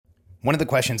One of the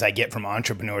questions I get from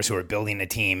entrepreneurs who are building a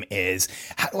team is,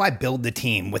 how do I build the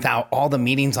team without all the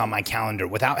meetings on my calendar,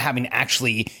 without having to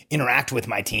actually interact with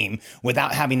my team,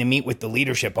 without having to meet with the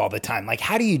leadership all the time? Like,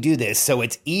 how do you do this so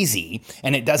it's easy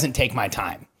and it doesn't take my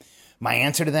time? My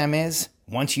answer to them is,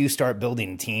 once you start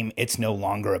building a team, it's no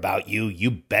longer about you. You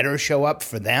better show up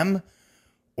for them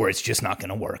or it's just not going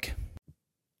to work.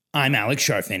 I'm Alex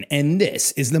Sharfin, and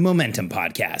this is the Momentum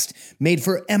Podcast, made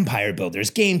for empire builders,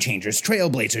 game changers,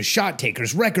 trailblazers, shot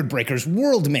takers, record breakers,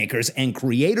 world makers, and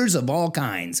creators of all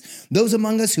kinds. Those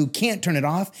among us who can't turn it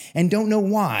off and don't know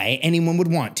why anyone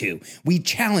would want to. We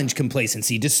challenge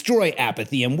complacency, destroy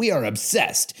apathy, and we are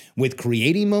obsessed with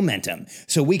creating momentum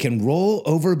so we can roll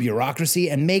over bureaucracy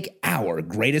and make our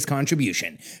greatest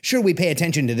contribution. Sure, we pay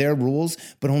attention to their rules,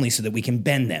 but only so that we can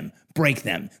bend them, break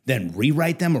them, then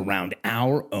rewrite them around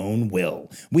our own will.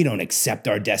 We don't accept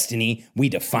our destiny, we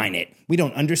define it. We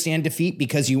don't understand defeat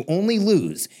because you only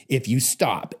lose if you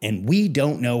stop, and we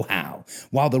don't know how.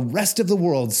 While the rest of the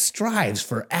world strives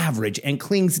for average and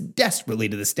clings desperately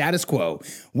to the status quo,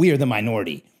 we are the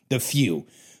minority, the few,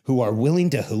 who are willing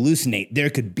to hallucinate there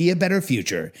could be a better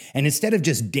future. And instead of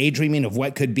just daydreaming of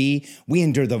what could be, we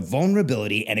endure the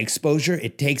vulnerability and exposure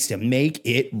it takes to make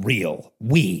it real.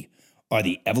 We are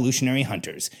the evolutionary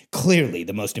hunters, clearly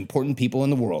the most important people in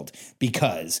the world,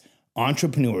 because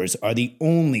entrepreneurs are the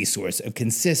only source of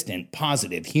consistent,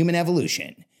 positive human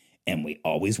evolution, and we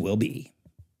always will be.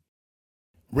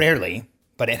 Rarely,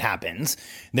 but it happens,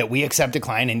 that we accept a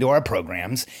client into our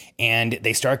programs and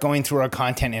they start going through our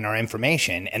content and our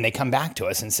information and they come back to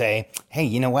us and say, hey,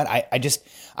 you know what?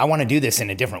 I want to do this in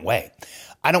a different way.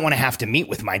 I don't want to have to meet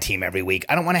with my team every week.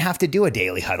 I don't want to have to do a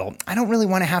daily huddle. I don't really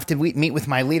want to have to meet with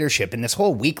my leadership. And this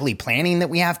whole weekly planning that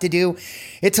we have to do,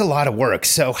 it's a lot of work.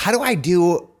 So how do I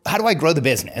grow the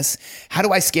business? How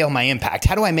do I scale my impact?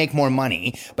 How do I make more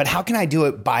money? But how can I do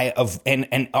it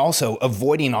and also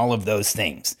avoiding all of those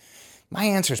things? My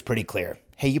answer is pretty clear.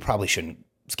 Hey, you probably shouldn't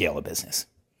scale a business.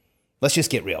 Let's just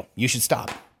get real. You should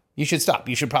stop. You should stop.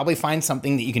 You should probably find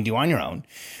something that you can do on your own,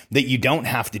 that you don't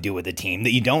have to do with a team,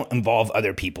 that you don't involve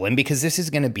other people in, because this is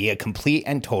going to be a complete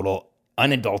and total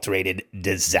unadulterated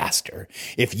disaster.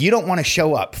 If you don't want to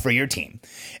show up for your team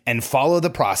and follow the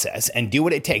process and do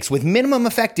what it takes with minimum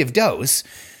effective dose,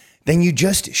 then you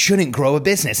just shouldn't grow a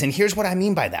business. And here's what I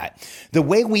mean by that. The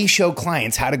way we show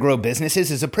clients how to grow businesses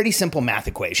is a pretty simple math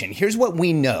equation. Here's what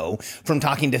we know from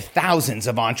talking to thousands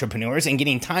of entrepreneurs and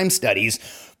getting time studies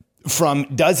from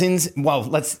hundreds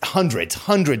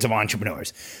of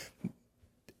entrepreneurs.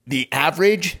 The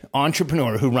average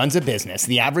entrepreneur who runs a business,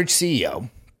 the average CEO,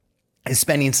 is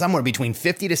spending somewhere between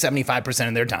 50 to 75%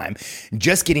 of their time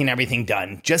just getting everything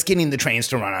done, just getting the trains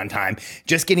to run on time,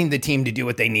 just getting the team to do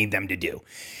what they need them to do.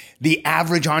 The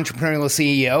average entrepreneurial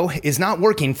CEO is not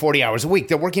working 40 hours a week.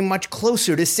 They're working much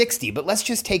closer to 60, but let's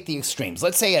just take the extremes.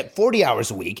 Let's say at 40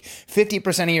 hours a week,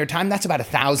 50% of your time, that's about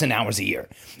 1,000 hours a year.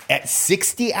 At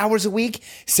 60 hours a week,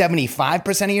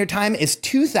 75% of your time is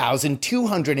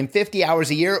 2,250 hours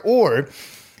a year, or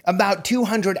about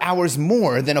 200 hours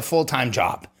more than a full-time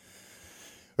job.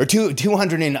 Or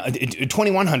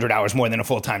 2,100 hours more than a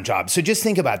full-time job. So just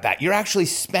think about that. You're actually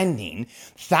spending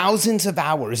thousands of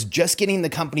hours just getting the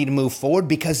company to move forward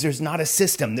because there's not a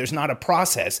system, there's not a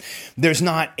process, there's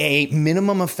not a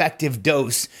minimum effective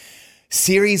dose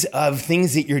series of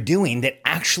things that you're doing that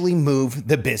actually move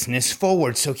the business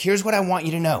forward. So here's what I want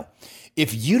you to know.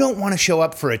 If you don't want to show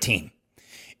up for a team,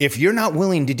 if you're not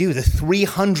willing to do the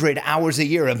 300 hours a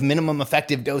year of minimum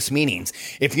effective dose meetings,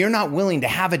 if you're not willing to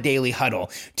have a daily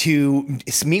huddle, to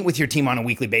meet with your team on a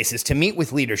weekly basis, to meet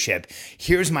with leadership,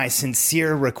 here's my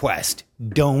sincere request.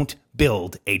 Don't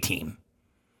build a team.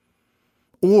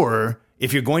 Or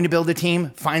if you're going to build a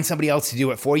team, find somebody else to do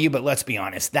it for you. But let's be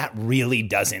honest, that really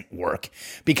doesn't work.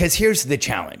 Because here's the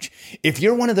challenge. If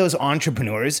you're one of those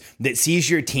entrepreneurs that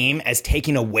sees your team as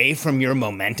taking away from your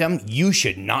momentum, you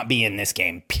should not be in this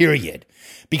game, period.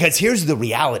 Because here's the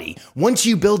reality. Once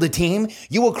you build a team,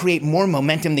 you will create more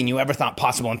momentum than you ever thought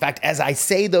possible. In fact, as I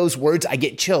say those words, I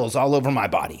get chills all over my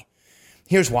body.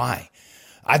 Here's why.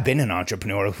 I've been an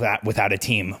entrepreneur without a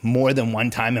team more than one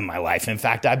time in my life. In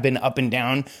fact, I've been up and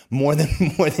down more than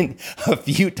a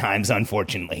few times,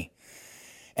 unfortunately.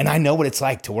 And I know what it's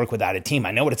like to work without a team.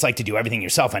 I know what it's like to do everything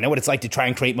yourself. I know what it's like to try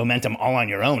and create momentum all on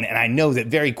your own. And I know that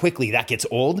very quickly that gets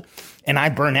old and I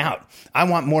burn out. I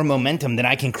want more momentum than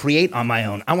I can create on my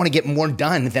own. I want to get more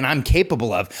done than I'm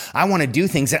capable of. I want to do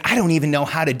things that I don't even know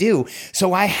how to do.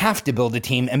 So I have to build a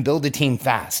team and build a team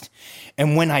fast.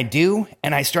 And when I do,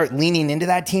 and I start leaning into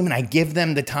that team and I give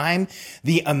them the time,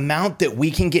 the amount that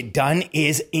we can get done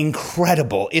is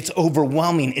incredible. It's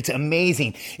overwhelming. It's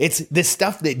amazing. It's the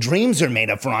stuff that dreams are made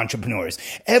of for entrepreneurs.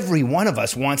 Every one of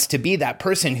us wants to be that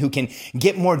person who can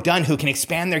get more done, who can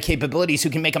expand their capabilities, who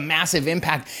can make a massive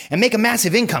impact and make a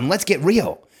massive income. Let's get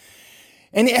real.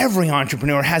 And every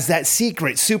entrepreneur has that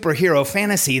secret superhero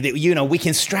fantasy that, we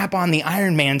can strap on the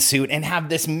Iron Man suit and have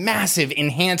this massive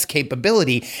enhanced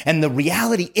capability. And the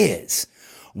reality is,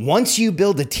 once you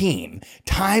build a team,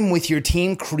 time with your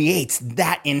team creates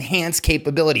that enhanced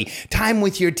capability. Time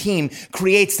with your team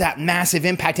creates that massive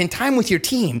impact. And time with your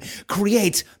team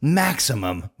creates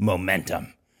maximum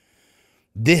momentum.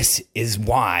 This is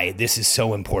why this is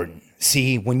so important.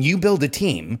 See, when you build a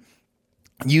team,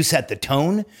 you set the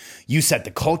tone, you set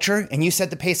the culture, and you set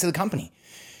the pace of the company.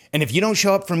 And if you don't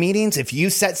show up for meetings, if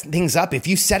you set things up, if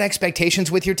you set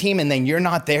expectations with your team and then you're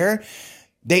not there,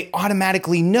 they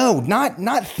automatically know,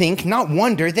 not think, not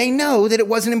wonder. They know that it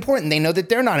wasn't important. They know that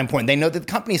they're not important. They know that the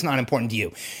company's not important to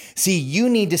you. See, you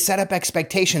need to set up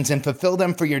expectations and fulfill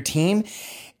them for your team,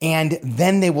 and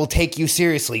then they will take you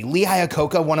seriously. Lee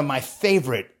Iacocca, one of my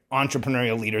favorite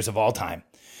entrepreneurial leaders of all time,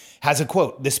 has a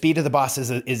quote: the speed of the boss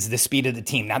is the speed of the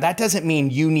team. Now, that doesn't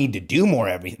mean you need to do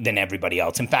more than everybody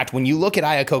else. In fact, when you look at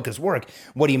Iacocca's work,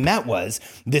 what he meant was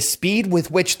the speed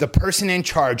with which the person in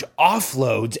charge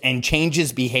offloads and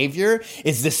changes behavior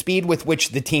is the speed with which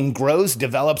the team grows,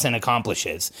 develops, and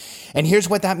accomplishes. And here's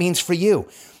what that means for you.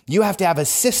 You have to have a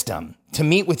system to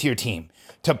meet with your team,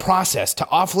 to process, to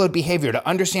offload behavior, to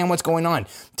understand what's going on,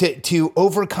 to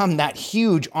overcome that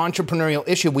huge entrepreneurial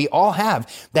issue we all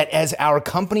have, that as our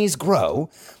companies grow,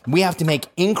 we have to make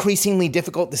increasingly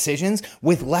difficult decisions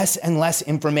with less and less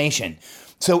information.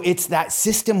 So it's that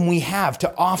system we have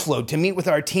to offload, to meet with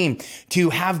our team,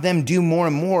 to have them do more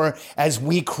and more as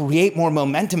we create more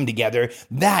momentum together.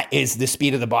 That is the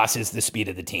speed of the boss, is the speed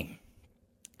of the team.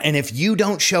 And if you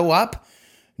don't show up,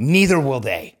 neither will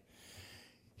they.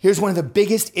 Here's one of the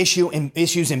biggest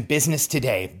issues in business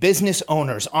today. Business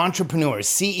owners, entrepreneurs,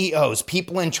 CEOs,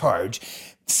 people in charge,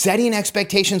 setting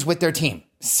expectations with their team,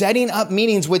 setting up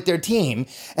meetings with their team,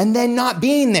 and then not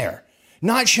being there,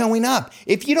 not showing up.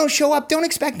 If you don't show up, don't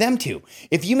expect them to.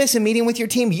 If you miss a meeting with your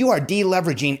team, you are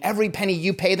deleveraging every penny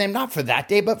you pay them, not for that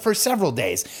day, but for several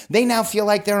days. They now feel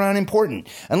like they're unimportant.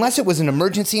 Unless it was an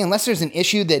emergency, unless there's an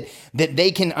issue that they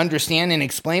can understand and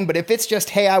explain. But if it's just,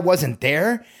 hey, I wasn't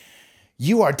there,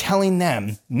 you are telling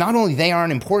them not only they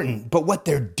aren't important, but what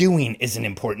they're doing isn't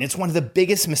important. It's one of the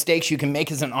biggest mistakes you can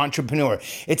make as an entrepreneur.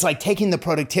 It's like taking the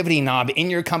productivity knob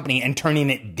in your company and turning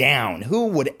it down. Who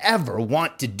would ever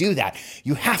want to do that?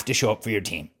 You have to show up for your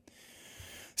team.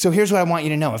 So here's what I want you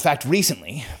to know. In fact,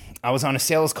 recently, I was on a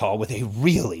sales call with a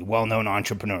really well-known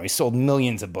entrepreneur. He sold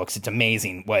millions of books. It's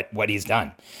amazing what he's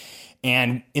done.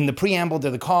 And in the preamble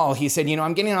to the call, he said,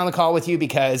 I'm getting on the call with you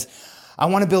because I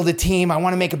want to build a team. I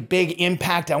want to make a big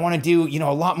impact. I want to do,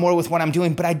 a lot more with what I'm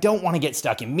doing, but I don't want to get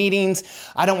stuck in meetings.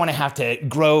 I don't want to have to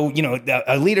grow,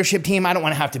 a leadership team. I don't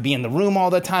want to have to be in the room all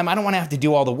the time. I don't want to have to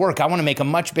do all the work. I want to make a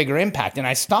much bigger impact. And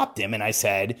I stopped him and I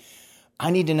said,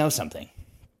 I need to know something.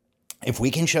 If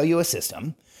we can show you a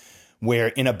system where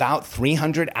in about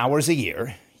 300 hours a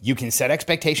year, you can set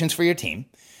expectations for your team,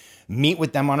 meet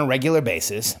with them on a regular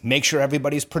basis, make sure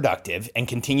everybody's productive, and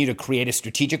continue to create a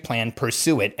strategic plan,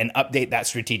 pursue it, and update that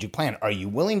strategic plan. Are you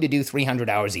willing to do 300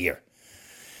 hours a year?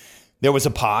 There was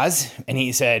a pause, and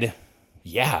he said,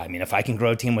 yeah, if I can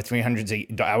grow a team with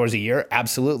 300 hours a year,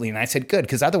 absolutely. And I said, good,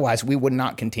 because otherwise we would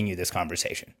not continue this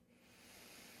conversation.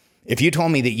 If you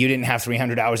told me that you didn't have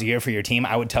 300 hours a year for your team,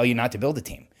 I would tell you not to build a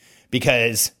team.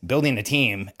 Because building a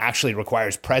team actually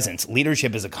requires presence.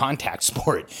 Leadership is a contact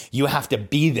sport. You have to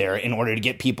be there in order to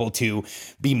get people to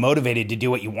be motivated to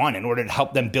do what you want, in order to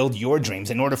help them build your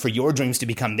dreams. In order for your dreams to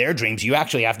become their dreams, you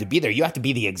actually have to be there. You have to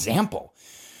be the example.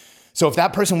 So if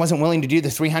that person wasn't willing to do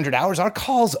the 300 hours, our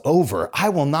call's over. I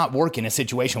will not work in a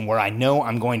situation where I know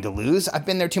I'm going to lose. I've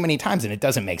been there too many times and it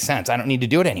doesn't make sense. I don't need to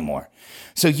do it anymore.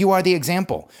 So you are the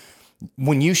example.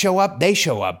 When you show up, they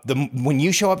show up. When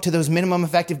you show up to those minimum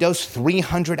effective dose,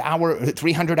 300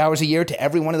 hours a year to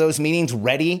every one of those meetings,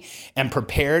 ready and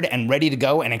prepared and ready to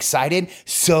go and excited,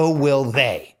 so will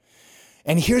they.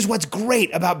 And here's what's great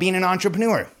about being an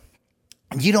entrepreneur.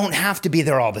 You don't have to be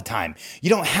there all the time. You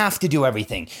don't have to do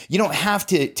everything. You don't have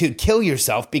to kill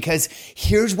yourself, because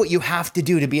here's what you have to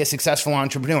do to be a successful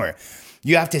entrepreneur.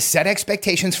 You have to set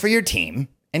expectations for your team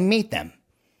and meet them.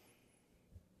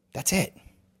 That's it.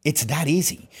 It's that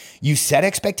easy. You set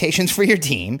expectations for your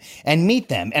team and meet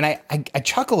them. And I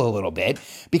chuckle a little bit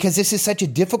because this is such a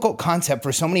difficult concept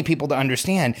for so many people to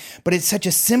understand, but it's such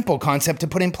a simple concept to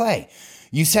put in play.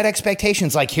 You set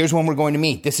expectations like, here's when we're going to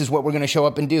meet. This is what we're going to show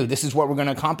up and do. This is what we're going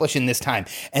to accomplish in this time.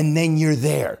 And then you're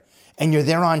there. And you're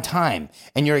there on time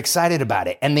and you're excited about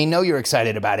it and they know you're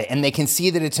excited about it and they can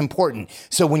see that it's important.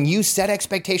 So when you set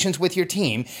expectations with your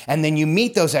team and then you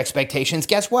meet those expectations,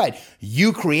 guess what?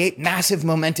 You create massive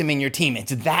momentum in your team.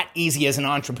 It's that easy as an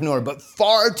entrepreneur, but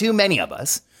far too many of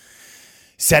us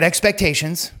set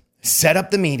expectations, set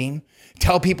up the meeting,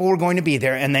 tell people we're going to be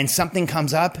there, and then something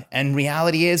comes up and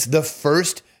reality is the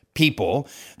first people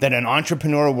that an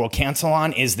entrepreneur will cancel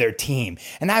on is their team.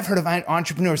 And I've heard of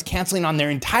entrepreneurs canceling on their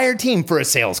entire team for a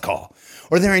sales call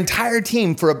or their entire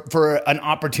team for an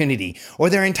opportunity or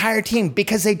their entire team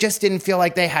because they just didn't feel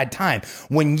like they had time.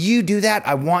 When you do that,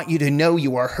 I want you to know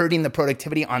you are hurting the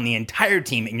productivity on the entire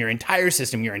team in your entire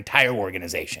system, your entire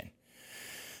organization.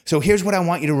 So here's what I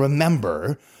want you to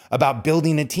remember about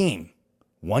building a team.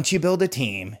 Once you build a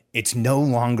team, it's no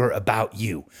longer about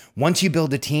you. Once you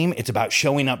build a team, it's about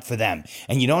showing up for them.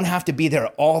 And you don't have to be there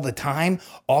all the time.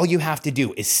 All you have to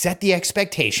do is set the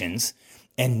expectations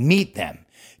and meet them.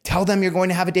 Tell them you're going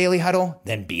to have a daily huddle,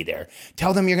 then be there.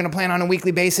 Tell them you're going to plan on a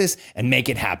weekly basis and make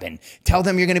it happen. Tell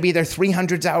them you're going to be there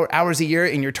 300 hours a year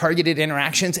in your targeted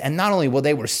interactions. And not only will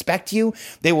they respect you,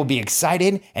 they will be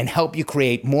excited and help you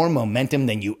create more momentum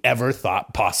than you ever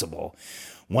thought possible.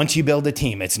 Once you build a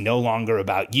team, it's no longer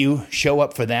about you. Show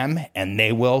up for them, and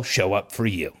they will show up for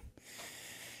you.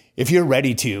 If you're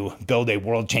ready to build a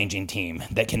world-changing team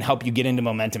that can help you get into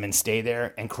momentum and stay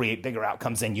there and create bigger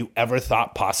outcomes than you ever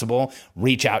thought possible,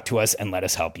 reach out to us and let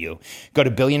us help you. Go to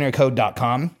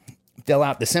billionairecode.com. Fill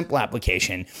out the simple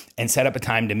application and set up a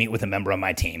time to meet with a member of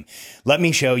my team. Let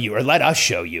us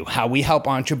show you how we help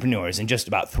entrepreneurs in just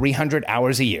about 300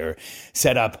 hours a year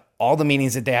set up all the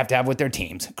meetings that they have to have with their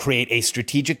teams, create a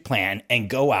strategic plan, and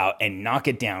go out and knock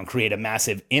it down, create a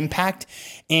massive impact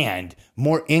and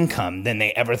more income than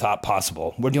they ever thought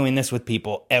possible. We're doing this with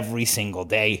people every single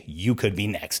day. You could be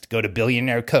next. Go to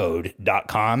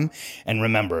billionairecode.com. And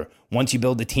remember, once you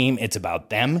build a team, it's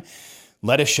about them.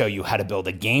 Let us show you how to build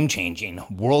a game-changing,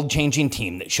 world-changing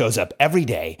team that shows up every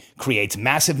day, creates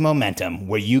massive momentum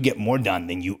where you get more done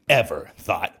than you ever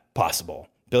thought possible.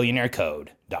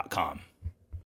 billionairecode.com.